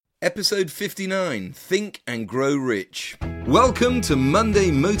Episode 59, Think and Grow Rich. Welcome to Monday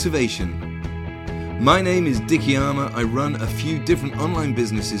Motivation. My name is Dickie Armour. I run a few different online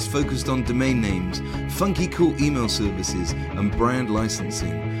businesses focused on domain names, funky cool email services, and brand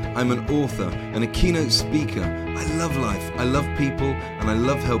licensing. I'm an author and a keynote speaker. I love life, I love people, and I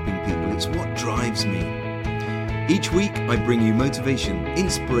love helping people. It's what drives me. Each week, I bring you motivation,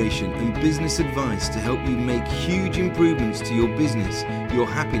 inspiration, and business advice to help you make huge improvements to your business, your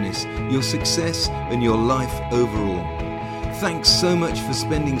happiness, your success, and your life overall. Thanks so much for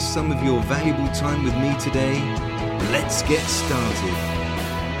spending some of your valuable time with me today. Let's get started.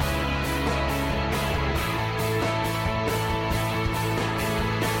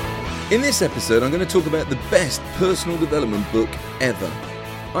 In this episode, I'm going to talk about the best personal development book ever.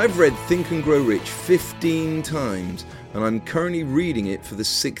 I've read Think and Grow Rich 15 times, and I'm currently reading it for the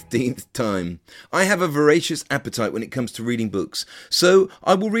 16th time. I have a voracious appetite when it comes to reading books, so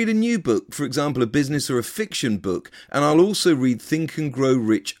I will read a new book, for example a business or a fiction book, and I'll also read Think and Grow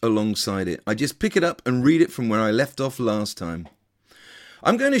Rich alongside it. I just pick it up and read it from where I left off last time.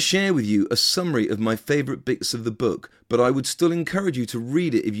 I'm going to share with you a summary of my favourite bits of the book, but I would still encourage you to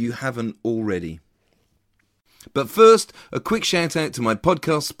read it if you haven't already. But first, a quick shout out to my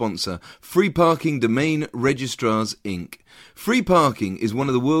podcast sponsor, Free Parking Domain Registrars Inc. Free Parking is one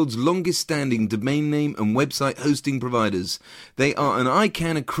of the world's longest standing domain name and website hosting providers. They are an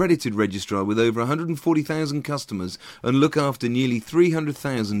ICANN accredited registrar with over 140,000 customers and look after nearly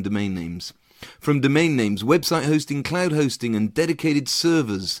 300,000 domain names. From domain names, website hosting, cloud hosting and dedicated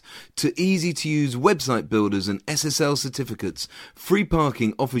servers to easy-to-use website builders and SSL certificates, Free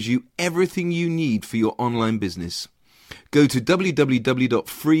Parking offers you everything you need for your online business. Go to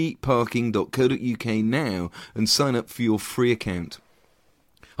www.freeparking.co.uk now and sign up for your free account.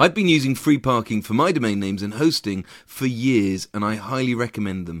 I've been using Free Parking for my domain names and hosting for years, and I highly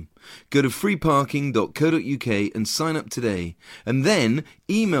recommend them. Go to freeparking.co.uk and sign up today, and then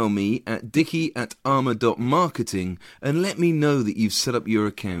email me at dickie@armour.marketing and let me know that you've set up your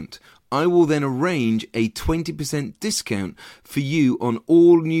account. I will then arrange a 20% discount for you on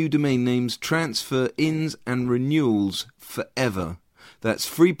all new domain names, transfer, ins and renewals forever. That's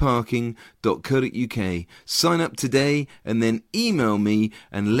freeparking.co.uk. Sign up today and then email me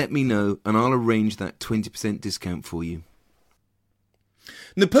and let me know, and I'll arrange that 20% discount for you.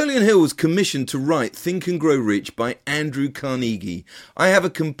 Napoleon Hill was commissioned to write Think and Grow Rich by Andrew Carnegie. I have a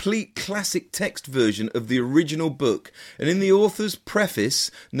complete classic text version of the original book, and in the author's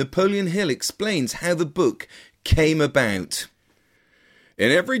preface, Napoleon Hill explains how the book came about. In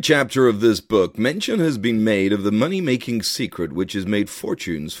every chapter of this book, mention has been made of the money-making secret which has made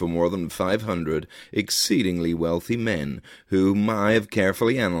fortunes for more than 500 exceedingly wealthy men, whom I have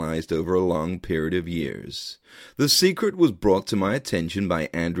carefully analyzed over a long period of years. The secret was brought to my attention by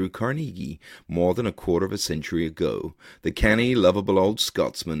Andrew Carnegie more than a quarter of a century ago. The canny, lovable old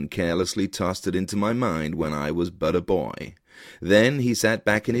Scotsman carelessly tossed it into my mind when I was but a boy. Then he sat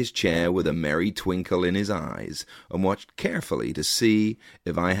back in his chair with a merry twinkle in his eyes and watched carefully to see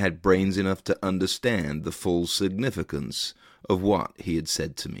if I had brains enough to understand the full significance of what he had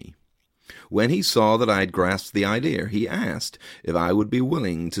said to me. When he saw that I had grasped the idea, he asked if I would be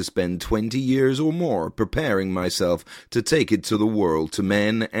willing to spend 20 years or more preparing myself to take it to the world, to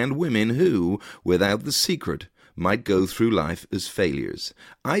men and women who, without the secret, might go through life as failures.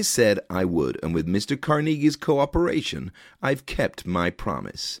 I said I would, and with Mr. Carnegie's cooperation, I've kept my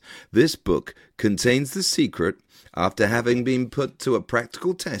promise. This book contains the secret after having been put to a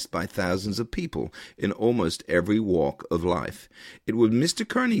practical test by thousands of people in almost every walk of life. It was Mr.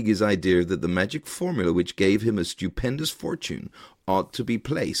 Carnegie's idea that the magic formula which gave him a stupendous fortune ought to be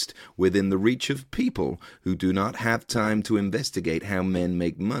placed within the reach of people who do not have time to investigate how men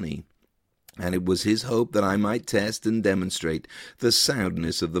make money. And it was his hope that I might test and demonstrate the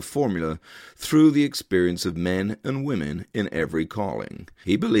soundness of the formula through the experience of men and women in every calling.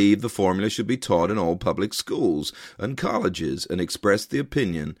 He believed the formula should be taught in all public schools and colleges, and expressed the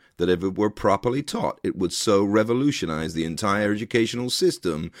opinion that if it were properly taught, it would so revolutionize the entire educational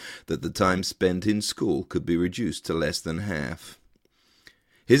system that the time spent in school could be reduced to less than half.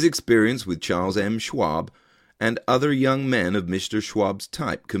 His experience with Charles M. Schwab and other young men of Mr. Schwab's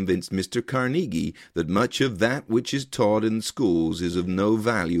type convinced Mr. Carnegie that much of that which is taught in schools is of no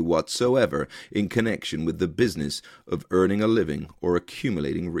value whatsoever in connection with the business of earning a living or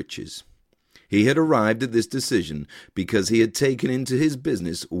accumulating riches. He had arrived at this decision because he had taken into his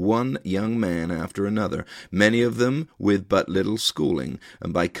business one young man after another, many of them with but little schooling,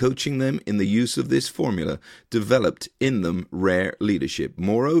 and by coaching them in the use of this formula, developed in them rare leadership.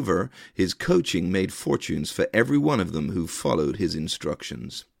 Moreover, his coaching made fortunes for every one of them who followed his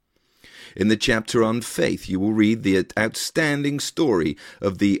instructions. In the chapter on faith, you will read the outstanding story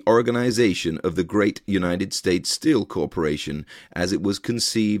of the organization of the great United States Steel Corporation as it was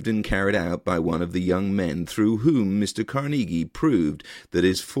conceived and carried out by one of the young men through whom Mr. Carnegie proved that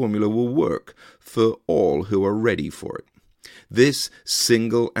his formula will work for all who are ready for it. This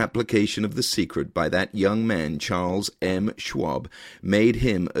single application of the secret by that young man, Charles M. Schwab, made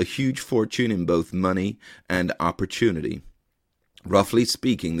him a huge fortune in both money and opportunity. Roughly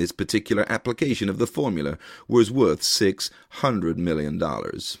speaking, this particular application of the formula was worth $600 million.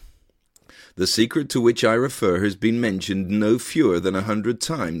 The secret to which I refer has been mentioned no fewer than 100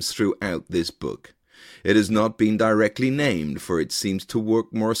 times throughout this book. It has not been directly named, for it seems to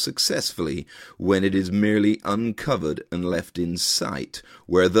work more successfully when it is merely uncovered and left in sight,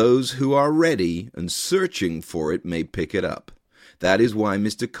 where those who are ready and searching for it may pick it up. That is why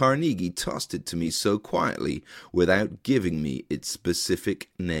Mr. Carnegie tossed it to me so quietly without giving me its specific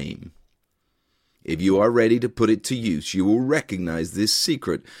name. If you are ready to put it to use, you will recognize this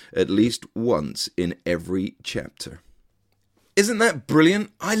secret at least once in every chapter. Isn't that brilliant?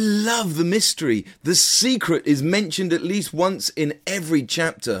 I love the mystery. The secret is mentioned at least once in every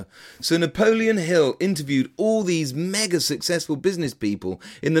chapter. So Napoleon Hill interviewed all these mega successful business people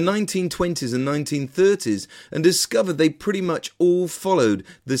in the 1920s and 1930s and discovered they pretty much all followed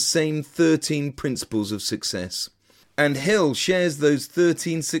the same 13 principles of success. And Hill shares those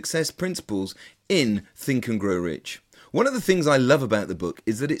 13 success principles in Think and Grow Rich. One of the things I love about the book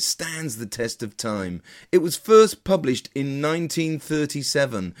is that it stands the test of time. It was first published in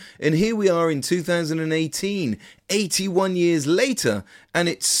 1937, and here we are in 2018, 81 years later, and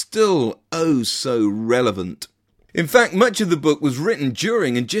it's still oh so relevant. In fact, much of the book was written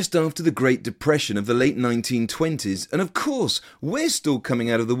during and just after the Great Depression of the late 1920s, and of course, we're still coming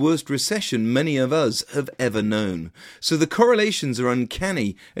out of the worst recession many of us have ever known. So the correlations are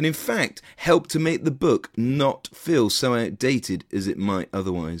uncanny, and in fact, help to make the book not feel so outdated as it might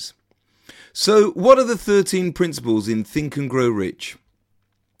otherwise. So, what are the 13 principles in Think and Grow Rich?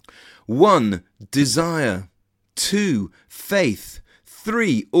 1. Desire. 2. Faith.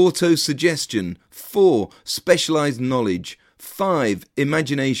 3. Autosuggestion. 4. Specialized knowledge. 5.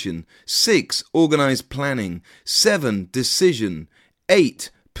 Imagination. 6. Organized planning. 7. Decision.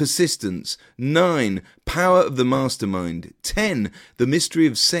 8. Persistence. 9. Power of the mastermind. 10. The mystery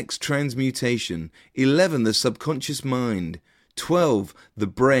of sex transmutation. 11. The subconscious mind. 12. The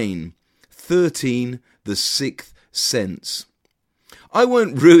brain. 13. The sixth sense. I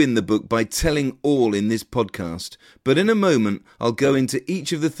won't ruin the book by telling all in this podcast, but in a moment I'll go into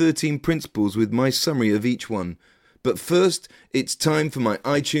each of the 13 principles with my summary of each one. But first, it's time for my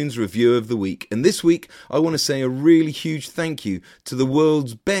iTunes review of the week. And this week, I want to say a really huge thank you to the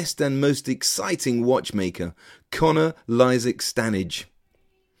world's best and most exciting watchmaker, Connor Lysak Stanage.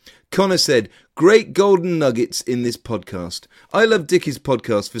 Connor said, "Great golden nuggets in this podcast. I love Dickie's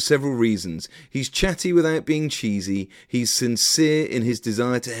podcast for several reasons. He's chatty without being cheesy, he's sincere in his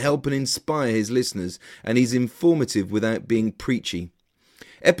desire to help and inspire his listeners, and he's informative without being preachy.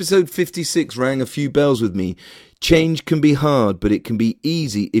 Episode 56 rang a few bells with me. Change can be hard, but it can be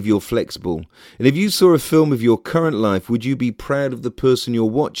easy if you're flexible. And if you saw a film of your current life, would you be proud of the person you're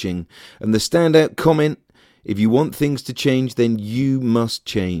watching?" And the standout comment, "If you want things to change, then you must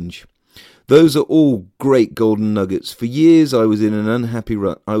change." Those are all great golden nuggets. For years I was in an unhappy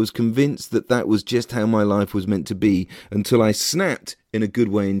rut. I was convinced that that was just how my life was meant to be, until I snapped in a good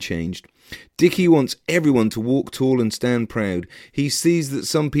way and changed. Dickie wants everyone to walk tall and stand proud. He sees that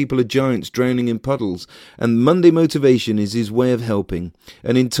some people are giants drowning in puddles, and Monday Motivation is his way of helping.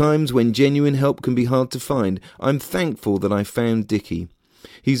 And in times when genuine help can be hard to find, I'm thankful that I found Dickie.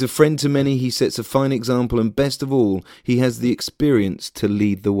 He's a friend to many, he sets a fine example, and best of all, he has the experience to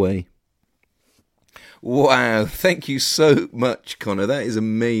lead the way. Wow, thank you so much, Connor. That is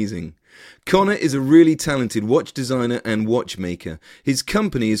amazing. Connor is a really talented watch designer and watchmaker. His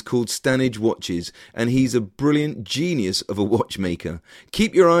company is called Stanage Watches, and he's a brilliant genius of a watchmaker.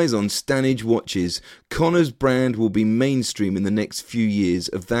 Keep your eyes on Stanage Watches. Connor's brand will be mainstream in the next few years,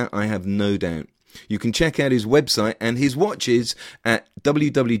 of that I have no doubt. You can check out his website and his watches at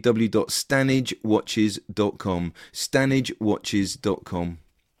www.stanagewatches.com. stanagewatches.com.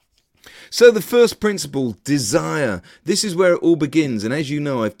 So the first principle, desire. This is where it all begins, and as you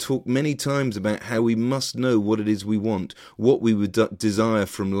know, I've talked many times about how we must know what it is we want, what we would desire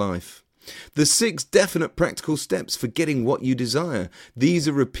from life. The 6 definite practical steps for getting what you desire. These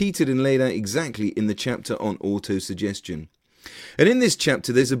are repeated and laid out exactly in the chapter on autosuggestion. And in this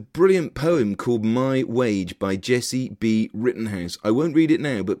chapter there's a brilliant poem called My Wage by Jesse B. Rittenhouse. I won't read it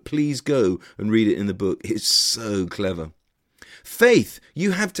now, but please go and read it in the book. It's so clever. Faith.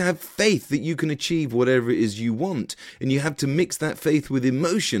 You have to have faith that you can achieve whatever it is you want. And you have to mix that faith with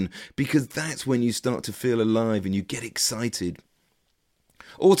emotion, because that's when you start to feel alive and you get excited.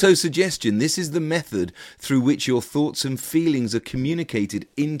 Autosuggestion. This is the method through which your thoughts and feelings are communicated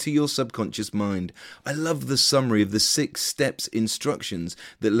into your subconscious mind. I love the summary of the 6 steps instructions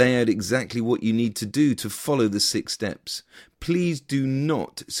that lay out exactly what you need to do to follow the 6 steps. Please do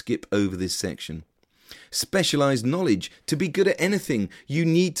not skip over this section. Specialized knowledge. To be good at anything, you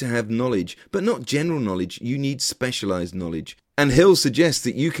need to have knowledge, but not general knowledge. You need specialized knowledge. And Hill suggests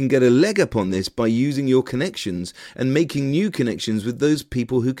that you can get a leg up on this by using your connections and making new connections with those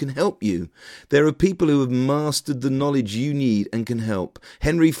people who can help you. There are people who have mastered the knowledge you need and can help.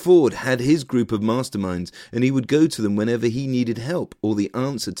 Henry Ford had his group of masterminds, and he would go to them whenever he needed help or the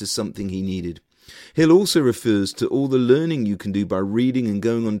answer to something he needed. Hill also refers to all the learning you can do by reading and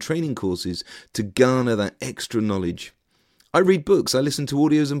going on training courses to garner that extra knowledge. I read books, I listen to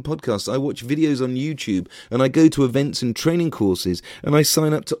audios and podcasts, I watch videos on YouTube, and I go to events and training courses, and I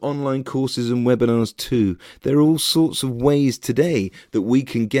sign up to online courses and webinars too. There are all sorts of ways today that we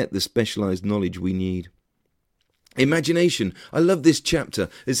can get the specialized knowledge we need. Imagination. I love this chapter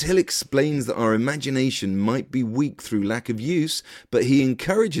as Hill explains that our imagination might be weak through lack of use, but he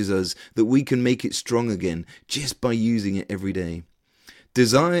encourages us that we can make it strong again just by using it every day.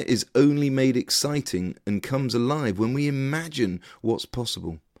 Desire is only made exciting and comes alive when we imagine what's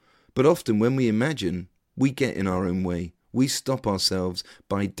possible. But often when we imagine, we get in our own way. We stop ourselves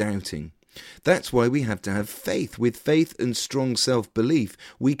by doubting. That's why we have to have faith. With faith and strong self-belief,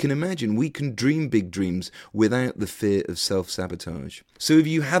 we can imagine, we can dream big dreams without the fear of self-sabotage. So if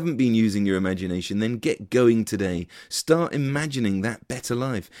you haven't been using your imagination, then get going today. Start imagining that better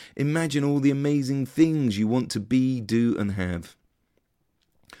life. Imagine all the amazing things you want to be, do, and have.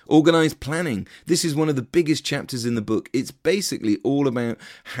 Organised planning. This is one of the biggest chapters in the book. It's basically all about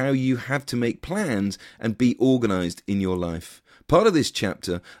how you have to make plans and be organised in your life. Part of this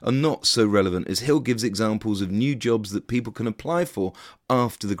chapter are not so relevant as Hill gives examples of new jobs that people can apply for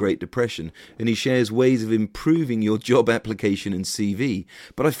after the Great Depression, and he shares ways of improving your job application and CV,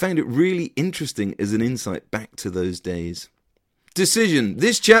 but I found it really interesting as an insight back to those days. Decision.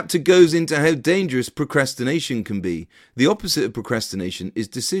 This chapter goes into how dangerous procrastination can be. The opposite of procrastination is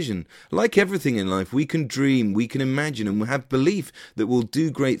decision. Like everything in life, we can dream, we can imagine, and we have belief that we'll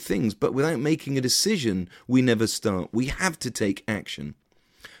do great things, but without making a decision, we never start. We have to take action.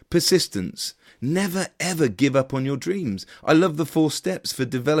 Persistence. Never ever give up on your dreams. I love the 4 steps for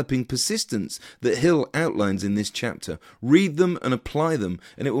developing persistence that Hill outlines in this chapter. Read them and apply them,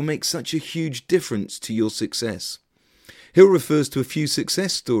 and it will make such a huge difference to your success. Hill refers to a few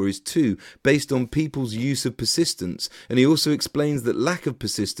success stories too, based on people's use of persistence, and he also explains that lack of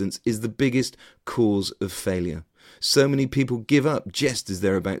persistence is the biggest cause of failure. So many people give up just as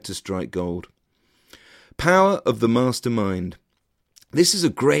they're about to strike gold. Power of the mastermind. This is a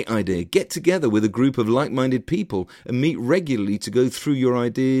great idea. Get together with a group of like-minded people and meet regularly to go through your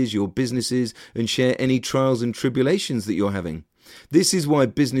ideas, your businesses, and share any trials and tribulations that you're having. This is why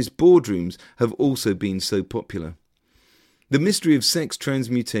business boardrooms have also been so popular. The mystery of sex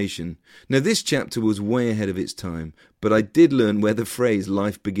transmutation. Now this chapter was way ahead of its time, but I did learn where the phrase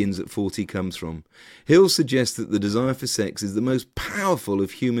life begins at 40 comes from. Hill suggests that the desire for sex is the most powerful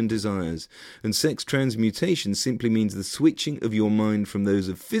of human desires, and sex transmutation simply means the switching of your mind from those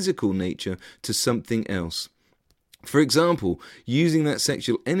of physical nature to something else. For example, using that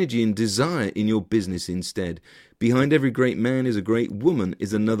sexual energy and desire in your business instead. Behind every great man is a great woman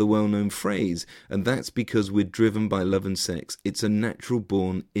is another well-known phrase, and that's because we're driven by love and sex. It's a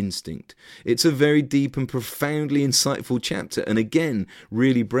natural-born instinct. It's a very deep and profoundly insightful chapter, and again,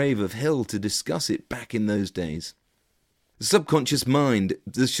 really brave of Hill to discuss it back in those days. The subconscious mind.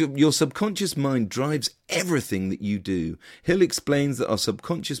 Your subconscious mind drives everything that you do. Hill explains that our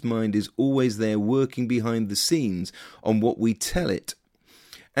subconscious mind is always there working behind the scenes on what we tell it.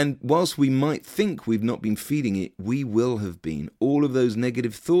 And whilst we might think we've not been feeding it, we will have been. All of those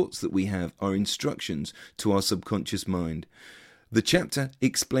negative thoughts that we have are instructions to our subconscious mind. The chapter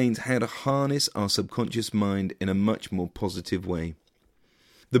explains how to harness our subconscious mind in a much more positive way.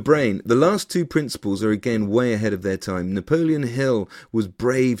 The brain. The last 2 principles are again way ahead of their time. Napoleon Hill was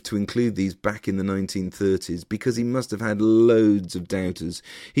brave to include these back in the 1930s because he must have had loads of doubters.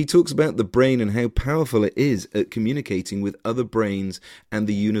 He talks about the brain and how powerful it is at communicating with other brains and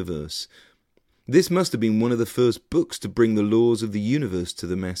the universe. This must have been one of the first books to bring the laws of the universe to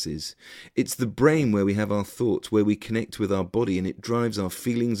the masses. It's the brain where we have our thoughts, where we connect with our body, and it drives our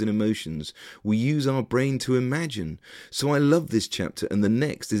feelings and emotions. We use our brain to imagine. So I love this chapter and the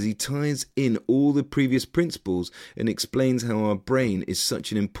next as he ties in all the previous principles and explains how our brain is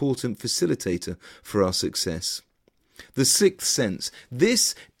such an important facilitator for our success. The sixth sense.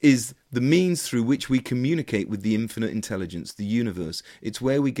 This is the means through which we communicate with the infinite intelligence, the universe. It's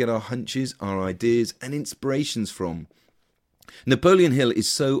where we get our hunches, our ideas, and inspirations from. Napoleon Hill is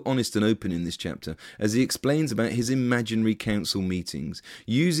so honest and open in this chapter as he explains about his imaginary council meetings.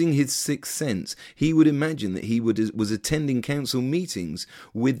 Using his sixth sense, he would imagine that he was attending council meetings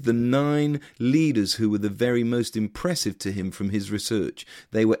with the 9 leaders who were the very most impressive to him from his research.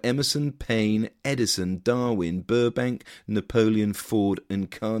 They were Emerson, Paine, Edison, Darwin, Burbank, Napoleon, Ford, and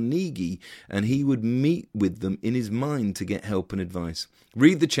Carnegie, and he would meet with them in his mind to get help and advice.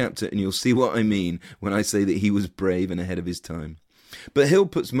 Read the chapter and you'll see what I mean when I say that he was brave and ahead of his time. But Hill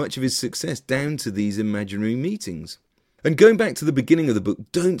puts much of his success down to these imaginary meetings. And going back to the beginning of the book,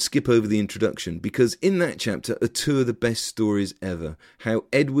 don't skip over the introduction, because in that chapter are 2 of the best stories ever. How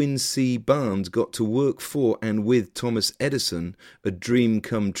Edwin C. Barnes got to work for and with Thomas Edison, a dream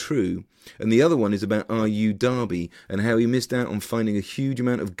come true. And the other one is about R.U. Darby and how he missed out on finding a huge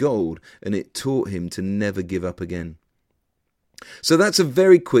amount of gold, and it taught him to never give up again. So that's a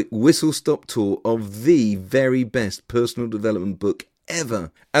very quick whistle-stop tour of the very best personal development book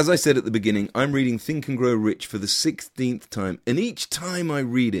ever. As I said at the beginning, I'm reading Think and Grow Rich for the 16th time, and each time I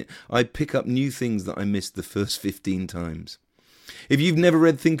read it, I pick up new things that I missed the first 15 times. If you've never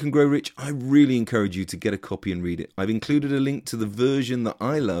read Think and Grow Rich, I really encourage you to get a copy and read it. I've included a link to the version that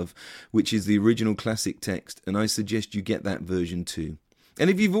I love, which is the original classic text, and I suggest you get that version too. And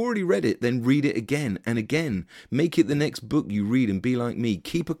if you've already read it, then read it again and again. Make it the next book you read and be like me.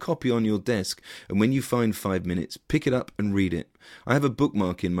 Keep a copy on your desk, and when you find 5 minutes, pick it up and read it. I have a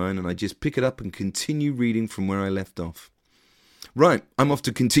bookmark in mine, and I just pick it up and continue reading from where I left off. Right, I'm off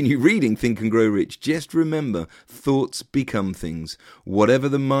to continue reading Think and Grow Rich. Just remember, thoughts become things. Whatever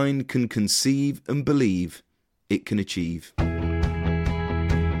the mind can conceive and believe, it can achieve.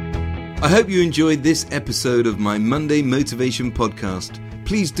 I hope you enjoyed this episode of my Monday Motivation Podcast.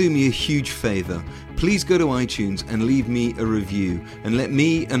 Please do me a huge favour. Please go to iTunes and leave me a review and let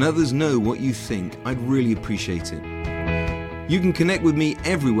me and others know what you think. I'd really appreciate it. You can connect with me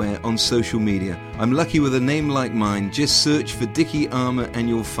everywhere on social media. I'm lucky with a name like mine. Just search for Dickie Armour and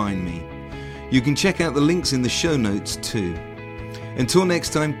you'll find me. You can check out the links in the show notes too. Until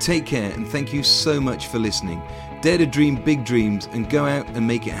next time, take care and thank you so much for listening. Dare to dream big dreams and go out and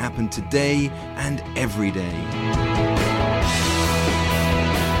make it happen today and every day.